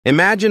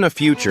Imagine a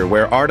future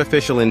where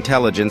artificial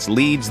intelligence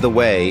leads the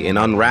way in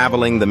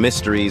unraveling the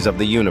mysteries of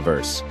the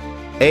universe.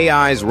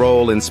 AI's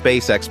role in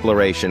space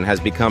exploration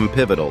has become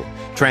pivotal,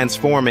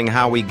 transforming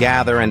how we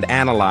gather and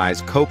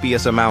analyze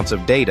copious amounts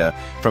of data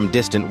from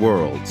distant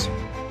worlds.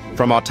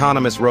 From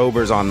autonomous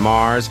rovers on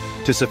Mars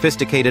to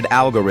sophisticated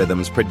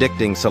algorithms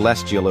predicting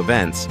celestial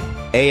events,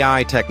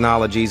 AI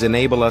technologies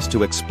enable us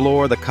to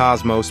explore the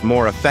cosmos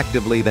more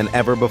effectively than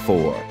ever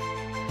before.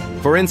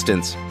 For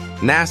instance,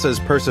 NASA's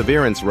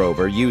Perseverance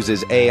rover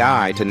uses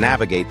AI to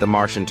navigate the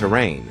Martian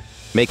terrain,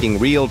 making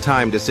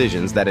real-time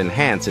decisions that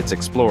enhance its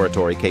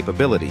exploratory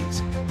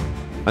capabilities.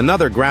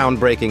 Another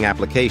groundbreaking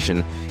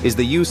application is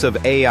the use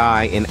of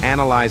AI in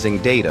analyzing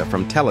data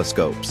from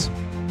telescopes,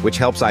 which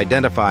helps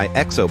identify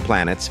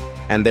exoplanets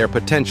and their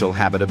potential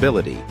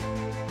habitability.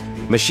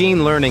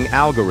 Machine learning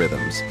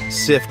algorithms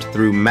sift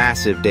through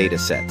massive data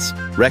sets,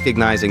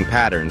 recognizing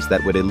patterns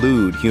that would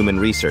elude human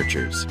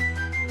researchers.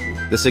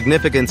 The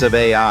significance of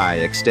AI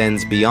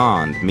extends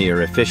beyond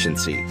mere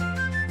efficiency.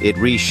 It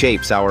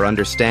reshapes our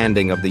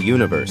understanding of the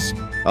universe,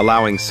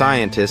 allowing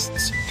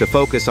scientists to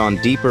focus on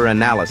deeper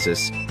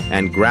analysis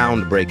and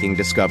groundbreaking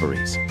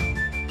discoveries.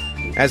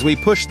 As we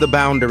push the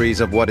boundaries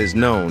of what is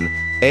known,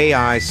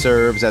 AI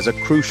serves as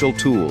a crucial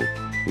tool,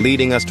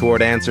 leading us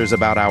toward answers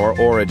about our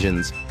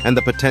origins and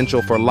the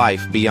potential for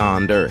life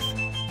beyond Earth.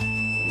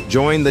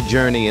 Join the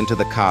journey into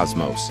the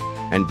cosmos,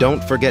 and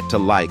don't forget to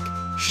like,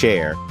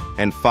 share,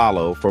 and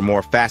follow for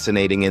more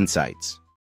fascinating insights.